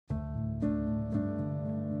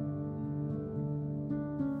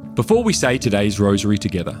Before we say today's rosary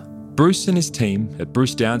together, Bruce and his team at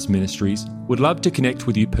Bruce Downs Ministries would love to connect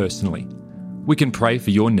with you personally. We can pray for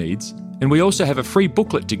your needs, and we also have a free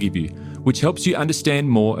booklet to give you, which helps you understand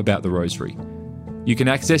more about the rosary. You can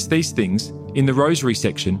access these things in the rosary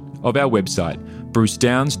section of our website,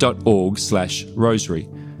 brucedowns.org/rosary.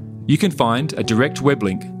 You can find a direct web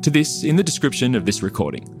link to this in the description of this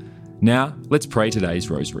recording. Now, let's pray today's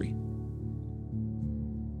rosary.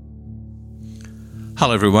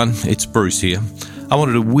 Hello everyone, it's Bruce here. I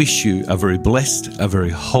wanted to wish you a very blessed, a very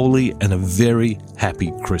holy and a very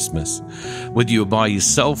happy Christmas. Whether you're by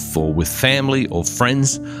yourself or with family or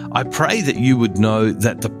friends, I pray that you would know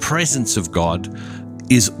that the presence of God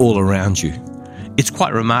is all around you. It's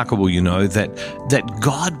quite remarkable, that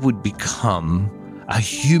God would become a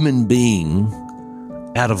human being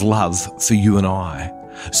out of love for you and I,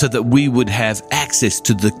 so that we would have access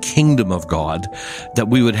to the kingdom of God, that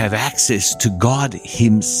we would have access to God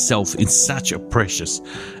himself in such a precious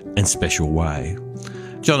and special way.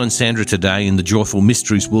 John and Sandra today in the Joyful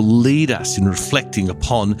Mysteries will lead us in reflecting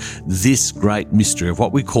upon this great mystery of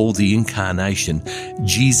what we call the Incarnation,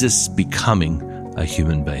 Jesus becoming a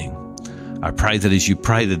human being. I pray that as you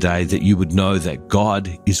pray today that you would know that God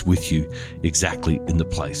is with you exactly in the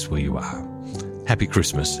place where you are. Happy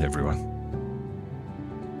Christmas, everyone.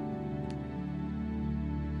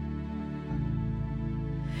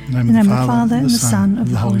 In the name of the Father, and the Son, and of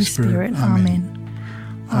the Holy Spirit. Amen.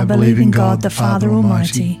 I believe in God, the Father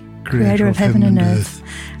Almighty, creator of heaven and earth,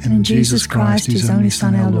 and in Jesus Christ, his only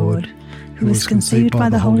Son, our Lord, who was conceived by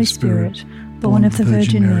the Holy Spirit, born of the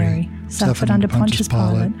Virgin Mary, suffered under Pontius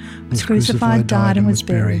Pilate, was crucified, died, and was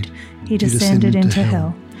buried. He descended into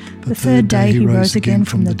hell. The third day he rose again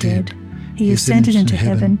from the dead. He ascended into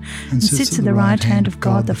heaven and sits at the right hand of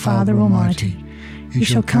God, the Father Almighty. He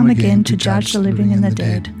shall come again to judge the living and the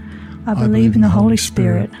dead. I believe in the Holy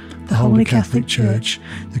Spirit, the Holy Catholic Church,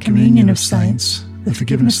 the communion of saints, the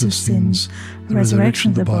forgiveness of sins, the resurrection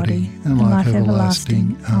of the body, and life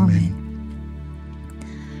everlasting. Amen.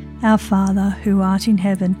 Our Father, who art in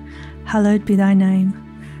heaven, hallowed be thy name.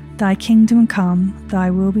 Thy kingdom come, thy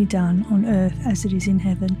will be done on earth as it is in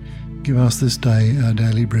heaven. Give us this day our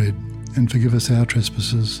daily bread, and forgive us our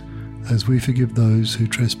trespasses, as we forgive those who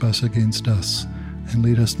trespass against us. And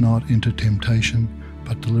lead us not into temptation,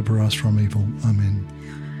 but deliver us from evil. Amen.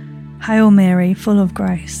 Hail Mary, full of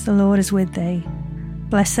grace, the Lord is with thee.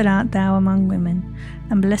 Blessed art thou among women,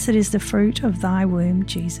 and blessed is the fruit of thy womb,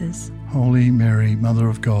 Jesus. Holy Mary, Mother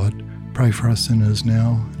of God, pray for us sinners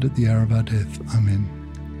now and at the hour of our death. Amen.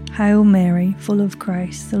 Hail Mary, full of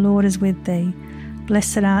grace, the Lord is with thee.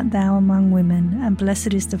 Blessed art thou among women, and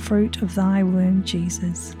blessed is the fruit of thy womb,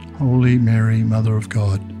 Jesus. Holy Mary, Mother of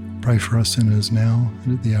God, pray for us sinners now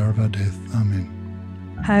and at the hour of our death. Amen.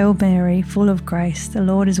 Hail Mary, full of grace, the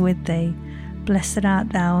Lord is with thee. Blessed art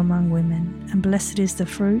thou among women, and blessed is the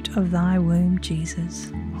fruit of thy womb,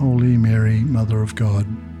 Jesus. Holy Mary, Mother of God,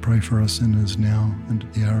 pray for us sinners now and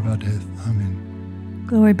at the hour of our death. Amen.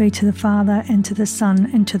 Glory be to the Father, and to the Son,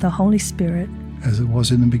 and to the Holy Spirit. As it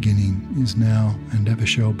was in the beginning, is now, and ever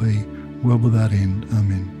shall be, world without end.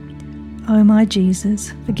 Amen. O my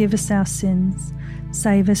Jesus, forgive us our sins,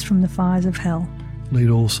 save us from the fires of hell. Lead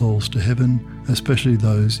all souls to heaven, especially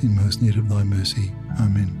those in most need of thy mercy.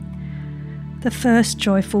 Amen. The first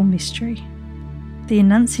joyful mystery, the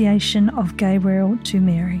Annunciation of Gabriel to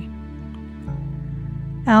Mary.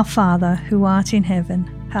 Our Father, who art in heaven,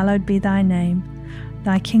 hallowed be thy name.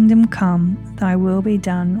 Thy kingdom come, thy will be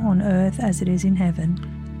done on earth as it is in heaven.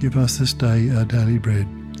 Give us this day our daily bread,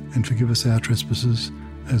 and forgive us our trespasses,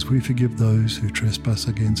 as we forgive those who trespass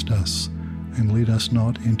against us. And lead us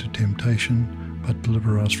not into temptation, but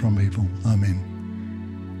deliver us from evil.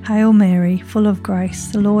 Amen. Hail Mary, full of grace,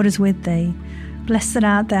 the Lord is with thee. Blessed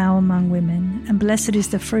art thou among women, and blessed is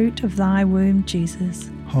the fruit of thy womb, Jesus.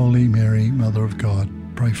 Holy Mary, Mother of God,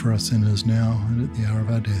 pray for us sinners now and at the hour of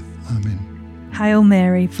our death. Amen. Hail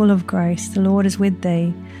Mary, full of grace, the Lord is with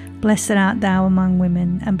thee. Blessed art thou among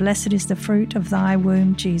women, and blessed is the fruit of thy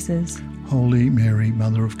womb, Jesus. Holy Mary,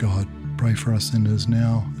 Mother of God, pray for us sinners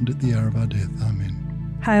now and at the hour of our death. Amen.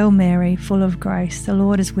 Hail Mary, full of grace, the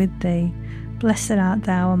Lord is with thee. Blessed art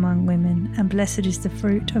thou among women, and blessed is the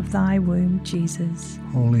fruit of thy womb, Jesus.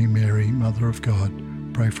 Holy Mary, Mother of God,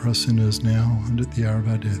 pray for us sinners now and at the hour of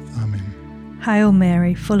our death. Amen. Hail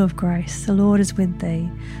Mary, full of grace, the Lord is with thee.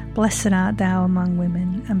 Blessed art thou among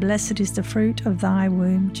women, and blessed is the fruit of thy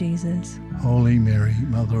womb, Jesus. Holy Mary,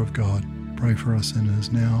 Mother of God, pray for us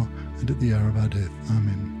sinners now and at the hour of our death.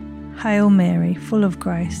 Amen. Hail Mary, full of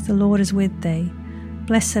grace, the Lord is with thee.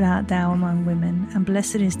 Blessed art thou among women, and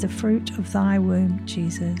blessed is the fruit of thy womb,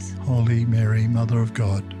 Jesus. Holy Mary, Mother of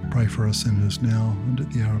God, pray for us sinners now and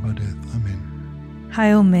at the hour of our death. Amen.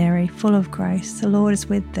 Hail Mary, full of grace, the Lord is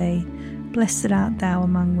with thee. Blessed art thou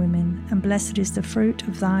among women, and blessed is the fruit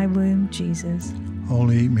of thy womb, Jesus.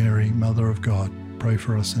 Holy Mary, Mother of God, pray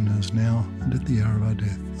for us sinners now and at the hour of our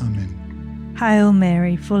death. Amen. Hail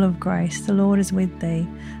Mary, full of grace, the Lord is with thee.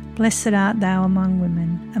 Blessed art thou among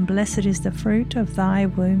women, and blessed is the fruit of thy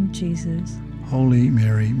womb, Jesus. Holy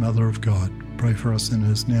Mary, Mother of God, pray for us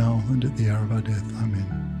sinners now and at the hour of our death.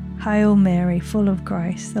 Amen. Hail Mary, full of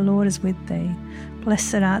grace, the Lord is with thee.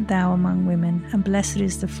 Blessed art thou among women, and blessed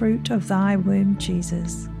is the fruit of thy womb,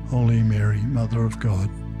 Jesus. Holy Mary, Mother of God,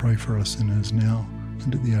 pray for us sinners now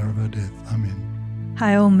and at the hour of our death. Amen.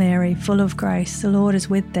 Hail Mary, full of grace, the Lord is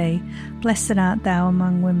with thee. Blessed art thou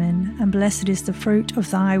among women, and blessed is the fruit of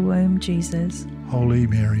thy womb, Jesus. Holy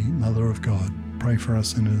Mary, Mother of God, pray for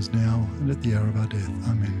us sinners now and at the hour of our death.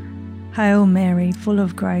 Amen. Hail Mary, full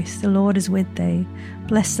of grace, the Lord is with thee.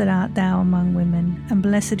 Blessed art thou among women, and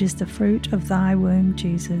blessed is the fruit of thy womb,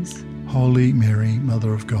 Jesus. Holy Mary,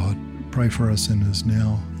 Mother of God, pray for us sinners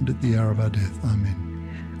now and at the hour of our death.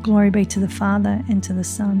 Amen. Glory be to the Father, and to the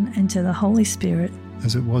Son, and to the Holy Spirit.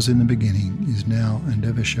 As it was in the beginning, is now, and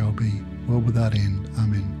ever shall be, world without end.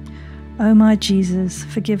 Amen. O my Jesus,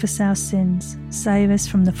 forgive us our sins, save us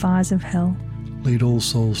from the fires of hell. Lead all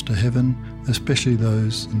souls to heaven, especially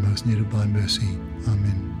those in most need of thy mercy.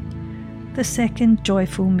 Amen. The second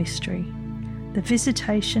joyful mystery, the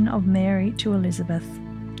visitation of Mary to Elizabeth.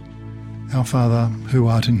 Our Father, who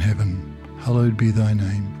art in heaven, hallowed be thy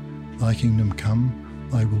name. Thy kingdom come,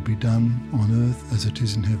 thy will be done on earth as it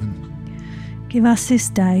is in heaven. Give us this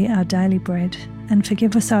day our daily bread, and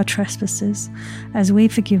forgive us our trespasses, as we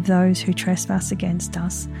forgive those who trespass against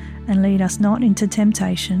us. And lead us not into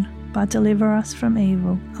temptation, but deliver us from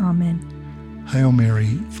evil. Amen. Hail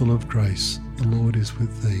Mary, full of grace, the Lord is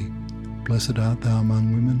with thee. Blessed art thou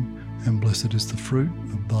among women, and blessed is the fruit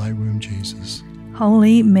of thy womb, Jesus.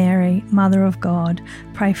 Holy Mary, Mother of God,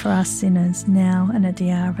 pray for us sinners, now and at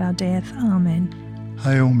the hour of our death. Amen.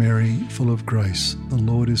 Hail Mary, full of grace, the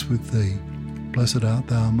Lord is with thee. Blessed art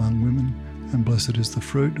thou among women, and blessed is the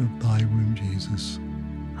fruit of thy womb, Jesus.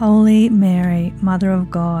 Holy Mary, Mother of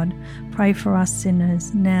God, pray for us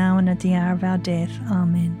sinners, now and at the hour of our death.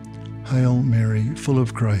 Amen. Hail Mary, full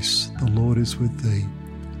of grace, the Lord is with thee.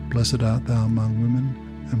 Blessed art thou among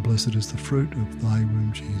women, and blessed is the fruit of thy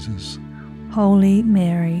womb, Jesus. Holy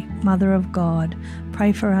Mary, Mother of God,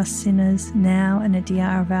 pray for us sinners, now and at the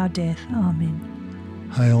hour of our death. Amen.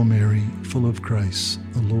 Hail Mary, full of grace,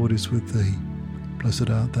 the Lord is with thee.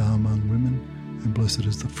 Blessed art thou among women, and blessed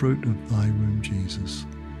is the fruit of thy womb, Jesus.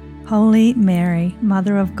 Holy Mary,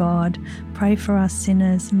 Mother of God, pray for us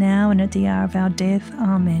sinners, now and at the hour of our death.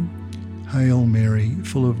 Amen. Hail Mary,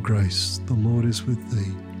 full of grace, the Lord is with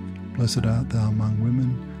thee. Blessed art thou among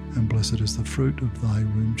women, and blessed is the fruit of thy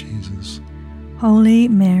womb, Jesus. Holy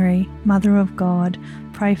Mary, Mother of God,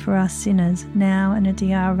 pray for us sinners, now and at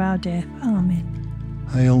the hour of our death. Amen.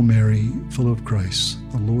 Hail Mary, full of grace,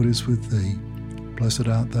 the Lord is with thee. Blessed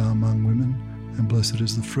art thou among women, and blessed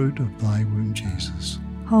is the fruit of thy womb, Jesus.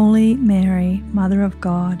 Holy Mary, Mother of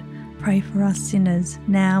God, pray for us sinners,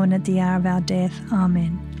 now and at the hour of our death.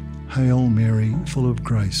 Amen. Hail Mary, full of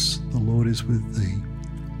grace, the Lord is with thee.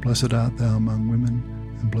 Blessed art thou among women,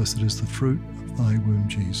 and blessed is the fruit of thy womb,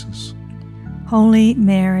 Jesus. Holy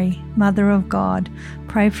Mary, Mother of God,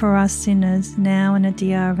 pray for us sinners, now and at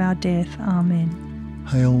the hour of our death. Amen.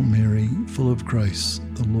 Hail Mary, full of grace,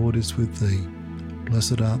 the Lord is with thee.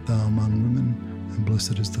 Blessed art thou among women, and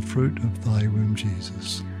blessed is the fruit of thy womb,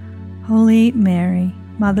 Jesus. Holy Mary,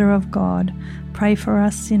 Mother of God, pray for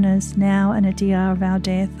us sinners, now and at the hour of our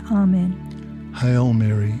death. Amen. Hail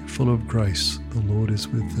Mary, full of grace, the Lord is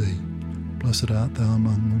with thee. Blessed art thou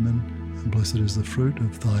among women, and blessed is the fruit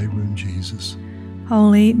of thy womb, Jesus.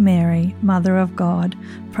 Holy Mary, Mother of God,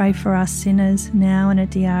 pray for us sinners, now and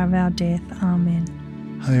at the hour of our death. Amen.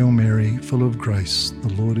 Hail Mary, full of grace,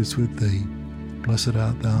 the Lord is with thee. Blessed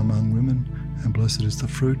art thou among women, and blessed is the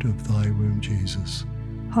fruit of thy womb, Jesus.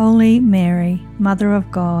 Holy Mary, Mother of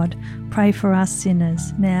God, pray for us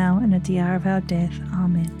sinners, now and at the hour of our death.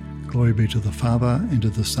 Amen. Glory be to the Father, and to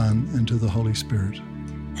the Son, and to the Holy Spirit.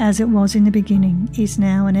 As it was in the beginning, is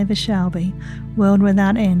now, and ever shall be, world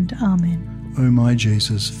without end. Amen. O my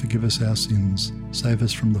Jesus, forgive us our sins, save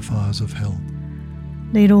us from the fires of hell.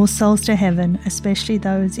 Lead all souls to heaven, especially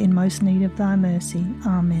those in most need of thy mercy.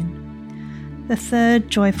 Amen. The third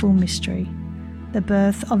joyful mystery, the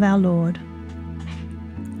birth of our Lord.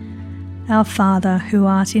 Our Father, who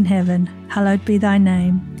art in heaven, hallowed be thy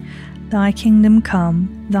name. Thy kingdom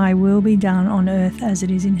come, thy will be done on earth as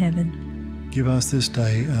it is in heaven. Give us this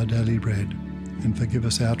day our daily bread, and forgive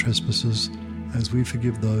us our trespasses, as we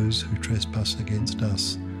forgive those who trespass against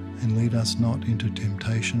us. And lead us not into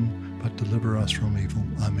temptation, but deliver us from evil.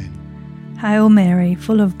 Amen. Hail Mary,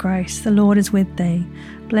 full of grace, the Lord is with thee.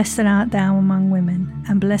 Blessed art thou among women,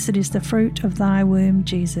 and blessed is the fruit of thy womb,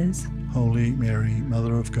 Jesus. Holy Mary,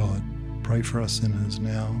 Mother of God, pray for us sinners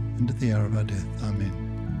now and at the hour of our death. Amen.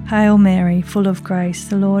 Hail Mary, full of grace,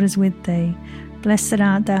 the Lord is with thee. Blessed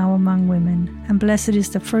art thou among women, and blessed is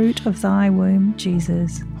the fruit of thy womb,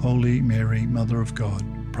 Jesus. Holy Mary, Mother of God,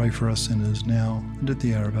 pray for us sinners now and at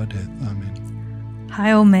the hour of our death. Amen.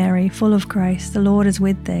 Hail Mary, full of grace, the Lord is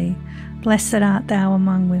with thee. Blessed art thou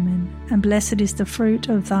among women, and blessed is the fruit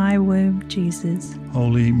of thy womb, Jesus.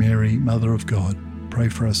 Holy Mary, Mother of God, pray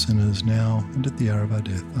for us sinners now and at the hour of our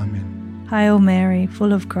death. Amen. Hail Mary,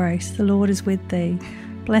 full of grace, the Lord is with thee.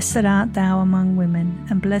 Blessed art thou among women,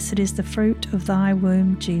 and blessed is the fruit of thy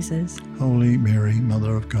womb, Jesus. Holy Mary,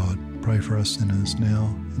 Mother of God, pray for us sinners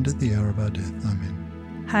now and at the hour of our death.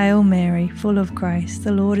 Amen. Hail Mary, full of grace,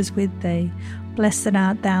 the Lord is with thee. Blessed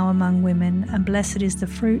art thou among women, and blessed is the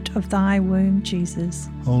fruit of thy womb, Jesus.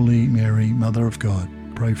 Holy Mary, Mother of God,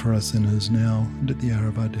 pray for us sinners now and at the hour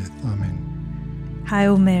of our death. Amen.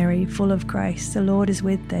 Hail Mary, full of grace, the Lord is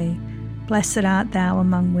with thee. Blessed art thou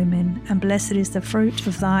among women, and blessed is the fruit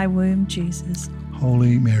of thy womb, Jesus.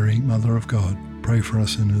 Holy Mary, Mother of God, pray for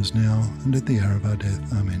us sinners now and at the hour of our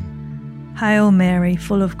death. Amen. Hail Mary,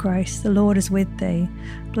 full of grace, the Lord is with thee.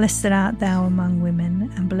 Blessed art thou among women,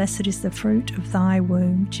 and blessed is the fruit of thy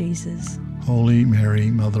womb, Jesus. Holy Mary,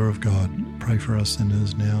 Mother of God, pray for us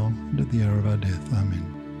sinners now and at the hour of our death.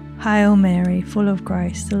 Amen. Hail Mary, full of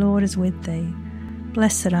grace, the Lord is with thee.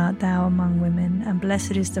 Blessed art thou among women, and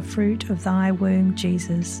blessed is the fruit of thy womb,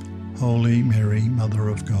 Jesus. Holy Mary, Mother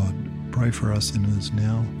of God, pray for us sinners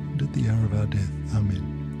now and at the hour of our death.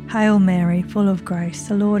 Amen. Hail Mary, full of grace,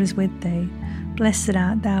 the Lord is with thee. Blessed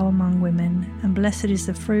art thou among women, and blessed is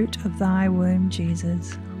the fruit of thy womb,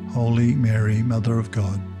 Jesus. Holy Mary, Mother of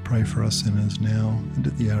God, pray for us sinners now and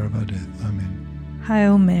at the hour of our death. Amen.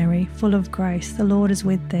 Hail Mary, full of grace, the Lord is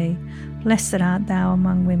with thee. Blessed art thou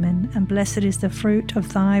among women, and blessed is the fruit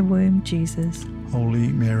of thy womb, Jesus. Holy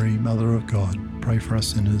Mary, Mother of God, pray for us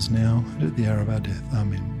sinners now and at the hour of our death.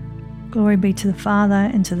 Amen. Glory be to the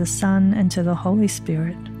Father, and to the Son, and to the Holy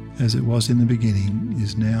Spirit. As it was in the beginning,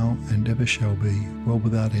 is now, and ever shall be, world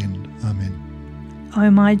without end. Amen.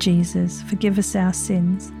 O my Jesus, forgive us our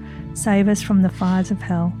sins, save us from the fires of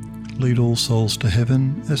hell. Lead all souls to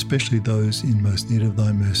heaven, especially those in most need of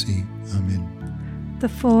thy mercy. Amen. The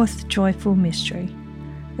fourth joyful mystery,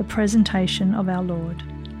 the presentation of our Lord.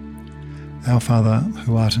 Our Father,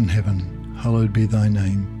 who art in heaven, hallowed be thy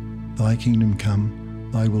name. Thy kingdom come,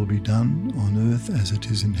 thy will be done, on earth as it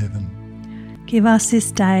is in heaven. Give us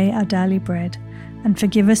this day our daily bread, and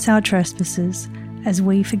forgive us our trespasses, as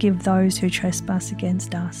we forgive those who trespass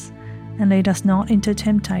against us. And lead us not into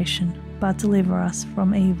temptation, but deliver us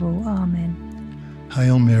from evil. Amen.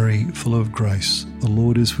 Hail Mary, full of grace, the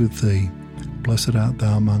Lord is with thee. Blessed art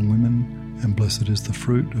thou among women, and blessed is the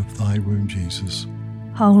fruit of thy womb, Jesus.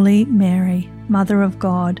 Holy Mary, Mother of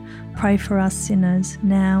God, pray for us sinners,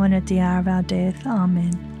 now and at the hour of our death.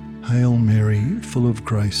 Amen. Hail Mary, full of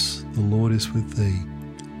grace, the Lord is with thee.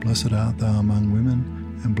 Blessed art thou among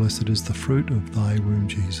women, and blessed is the fruit of thy womb,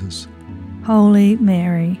 Jesus. Holy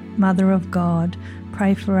Mary, Mother of God,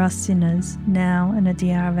 pray for us sinners, now and at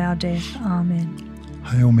the hour of our death. Amen.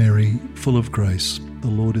 Hail Mary, full of grace, the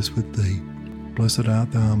Lord is with thee. Blessed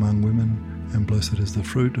art thou among women, and blessed is the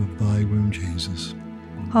fruit of thy womb, Jesus.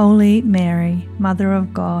 Holy Mary, Mother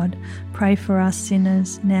of God, pray for us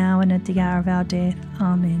sinners, now and at the hour of our death.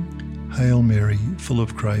 Amen. Hail Mary, full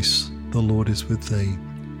of grace, the Lord is with thee.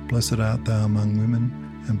 Blessed art thou among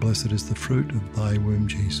women, and blessed is the fruit of thy womb,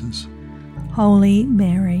 Jesus. Holy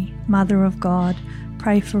Mary, Mother of God,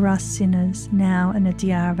 pray for us sinners, now and at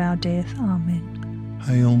the hour of our death. Amen.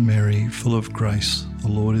 Hail Mary, full of grace, the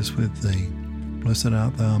Lord is with thee. Blessed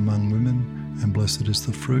art thou among women, and blessed is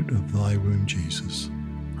the fruit of thy womb, Jesus.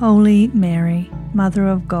 Holy Mary, Mother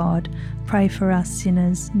of God, pray for us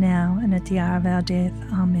sinners, now and at the hour of our death.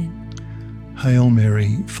 Amen. Hail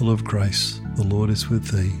Mary, full of grace, the Lord is with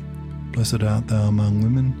thee. Blessed art thou among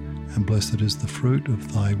women, and blessed is the fruit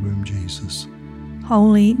of thy womb, Jesus.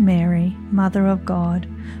 Holy Mary, Mother of God,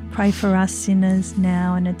 pray for us sinners,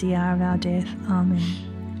 now and at the hour of our death.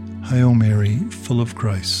 Amen. Hail Mary, full of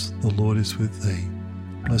grace, the Lord is with thee.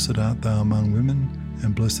 Blessed art thou among women,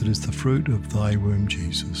 and blessed is the fruit of thy womb,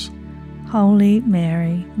 Jesus. Holy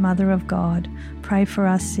Mary, Mother of God, pray for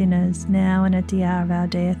us sinners, now and at the hour of our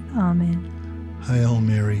death. Amen. Hail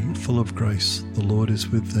Mary, full of grace, the Lord is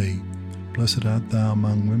with thee. Blessed art thou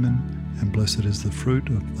among women, and blessed is the fruit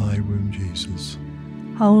of thy womb, Jesus.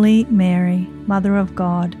 Holy Mary, Mother of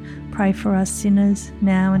God, pray for us sinners,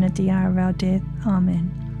 now and at the hour of our death. Amen.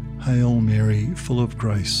 Hail Mary, full of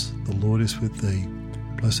grace, the Lord is with thee.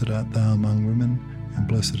 Blessed art thou among women, and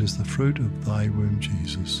blessed is the fruit of thy womb,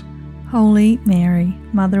 Jesus. Holy Mary,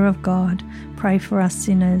 Mother of God, pray for us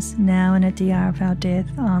sinners, now and at the hour of our death.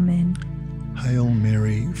 Amen. Hail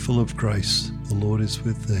Mary, full of grace, the Lord is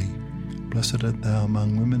with thee. Blessed art thou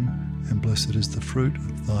among women, and blessed is the fruit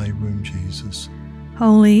of thy womb, Jesus.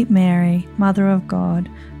 Holy Mary, Mother of God,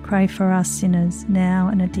 pray for us sinners, now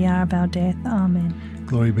and at the hour of our death. Amen.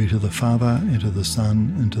 Glory be to the Father, and to the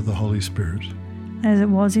Son, and to the Holy Spirit. As it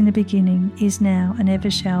was in the beginning, is now, and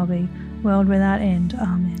ever shall be, world without end.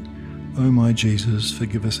 Amen. O my Jesus,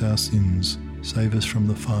 forgive us our sins, save us from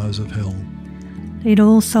the fires of hell. Lead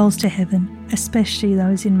all souls to heaven, especially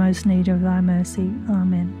those in most need of thy mercy.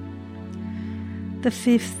 Amen. The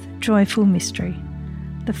fifth joyful mystery,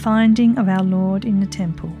 the finding of our Lord in the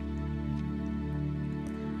temple.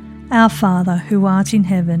 Our Father, who art in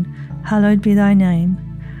heaven, hallowed be thy name.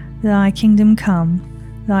 Thy kingdom come,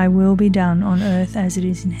 thy will be done on earth as it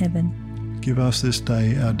is in heaven. Give us this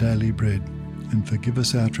day our daily bread, and forgive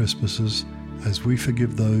us our trespasses, as we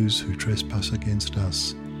forgive those who trespass against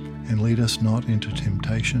us. And lead us not into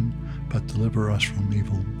temptation, but deliver us from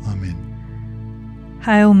evil. Amen.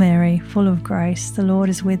 Hail Mary, full of grace, the Lord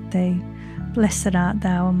is with thee. Blessed art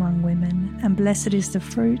thou among women, and blessed is the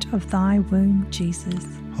fruit of thy womb, Jesus.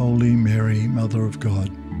 Holy Mary, Mother of God,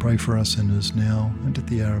 pray for us sinners now and at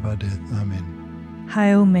the hour of our death. Amen.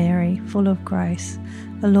 Hail Mary, full of grace,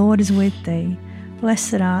 the Lord is with thee.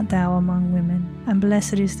 Blessed art thou among women, and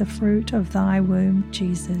blessed is the fruit of thy womb,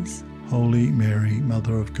 Jesus. Holy Mary,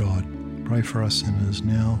 Mother of God, pray for us sinners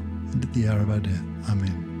now and at the hour of our death.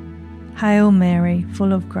 Amen. Hail Mary,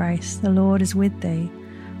 full of grace, the Lord is with thee.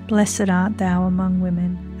 Blessed art thou among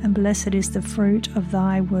women, and blessed is the fruit of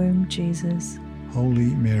thy womb, Jesus.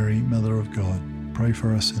 Holy Mary, Mother of God, pray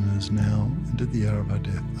for us sinners now and at the hour of our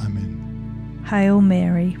death. Amen. Hail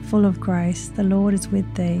Mary, full of grace, the Lord is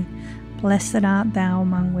with thee. Blessed art thou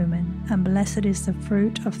among women, and blessed is the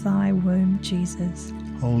fruit of thy womb, Jesus.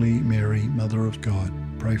 Holy Mary, Mother of God,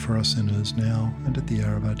 pray for us sinners now and at the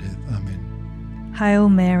hour of our death. Amen. Hail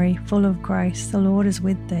Mary, full of grace, the Lord is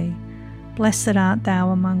with thee. Blessed art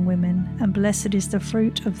thou among women, and blessed is the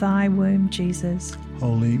fruit of thy womb, Jesus.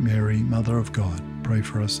 Holy Mary, Mother of God, pray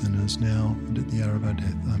for us sinners now and at the hour of our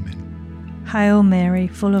death. Amen. Hail Mary,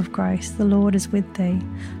 full of grace, the Lord is with thee.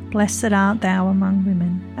 Blessed art thou among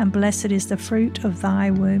women, and blessed is the fruit of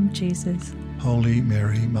thy womb, Jesus. Holy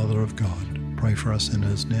Mary, Mother of God, pray for us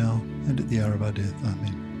sinners now and at the hour of our death.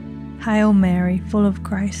 Amen. Hail Mary, full of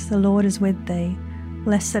grace, the Lord is with thee.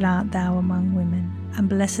 Blessed art thou among women, and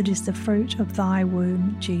blessed is the fruit of thy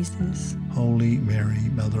womb, Jesus. Holy Mary,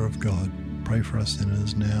 Mother of God, pray for us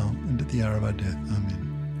sinners now and at the hour of our death.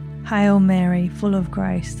 Amen. Hail Mary, full of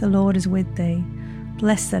grace, the Lord is with thee.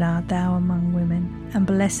 Blessed art thou among women, and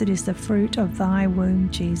blessed is the fruit of thy womb,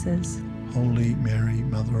 Jesus. Holy Mary,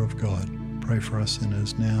 Mother of God, pray for us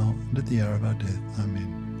sinners now and at the hour of our death.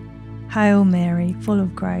 Amen. Hail Mary, full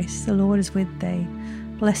of grace, the Lord is with thee.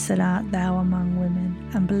 Blessed art thou among women,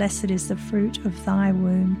 and blessed is the fruit of thy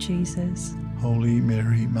womb, Jesus. Holy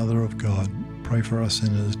Mary, Mother of God, pray for us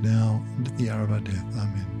sinners now and at the hour of our death.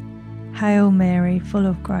 Amen. Hail Mary, full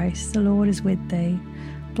of grace, the Lord is with thee.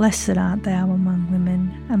 Blessed art thou among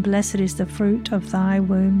women, and blessed is the fruit of thy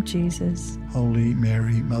womb, Jesus. Holy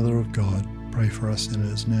Mary, Mother of God, pray for us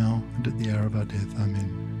sinners now and at the hour of our death.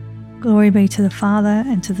 Amen. Glory be to the Father,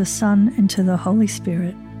 and to the Son, and to the Holy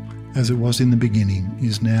Spirit. As it was in the beginning,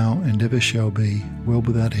 is now, and ever shall be, world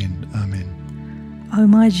without end. Amen. O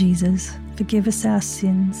my Jesus, forgive us our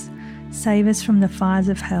sins, save us from the fires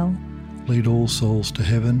of hell. Lead all souls to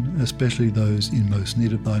heaven, especially those in most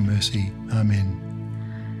need of thy mercy. Amen.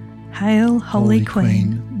 Hail, Holy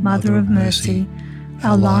Queen, Mother of mercy,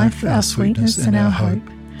 our life, our sweetness, and our hope.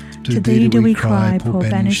 To thee do we cry, poor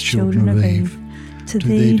banished children of Eve. To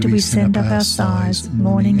thee do we send up our sighs,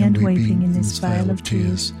 mourning and weeping in this vale of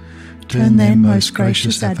tears. Turn then, most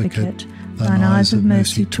gracious Advocate, thine eyes of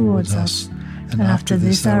mercy towards us, and after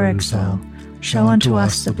this our exile, show unto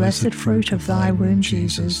us the blessed fruit of thy womb,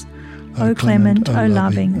 Jesus. O clement, O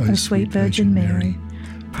loving, O sweet Virgin Mary,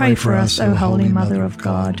 pray for us, O Holy Mother of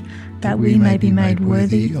God, that we may be made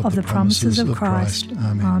worthy of the promises of Christ.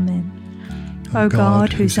 Amen. O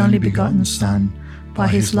God, whose only begotten Son, by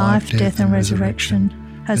his life, death, and resurrection,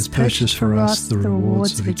 has purchased for us the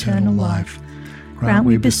rewards of eternal life. Grant,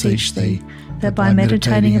 we beseech thee, that by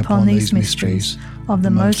meditating upon these mysteries of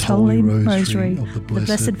the most holy rosary of the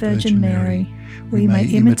Blessed Virgin Mary, we may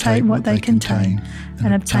imitate what they contain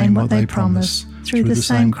and obtain what they promise, through the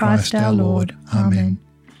same Christ our Lord. Amen.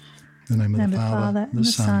 In the name of the Father, and the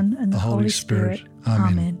Son, and the Holy Spirit.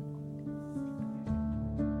 Amen.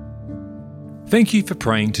 Thank you for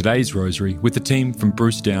praying today's rosary with the team from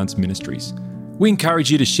Bruce Downs Ministries. We encourage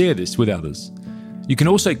you to share this with others. You can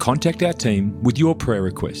also contact our team with your prayer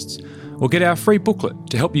requests or get our free booklet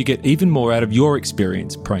to help you get even more out of your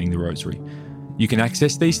experience praying the rosary. You can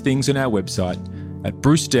access these things on our website at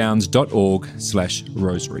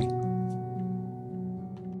brucedowns.org/rosary.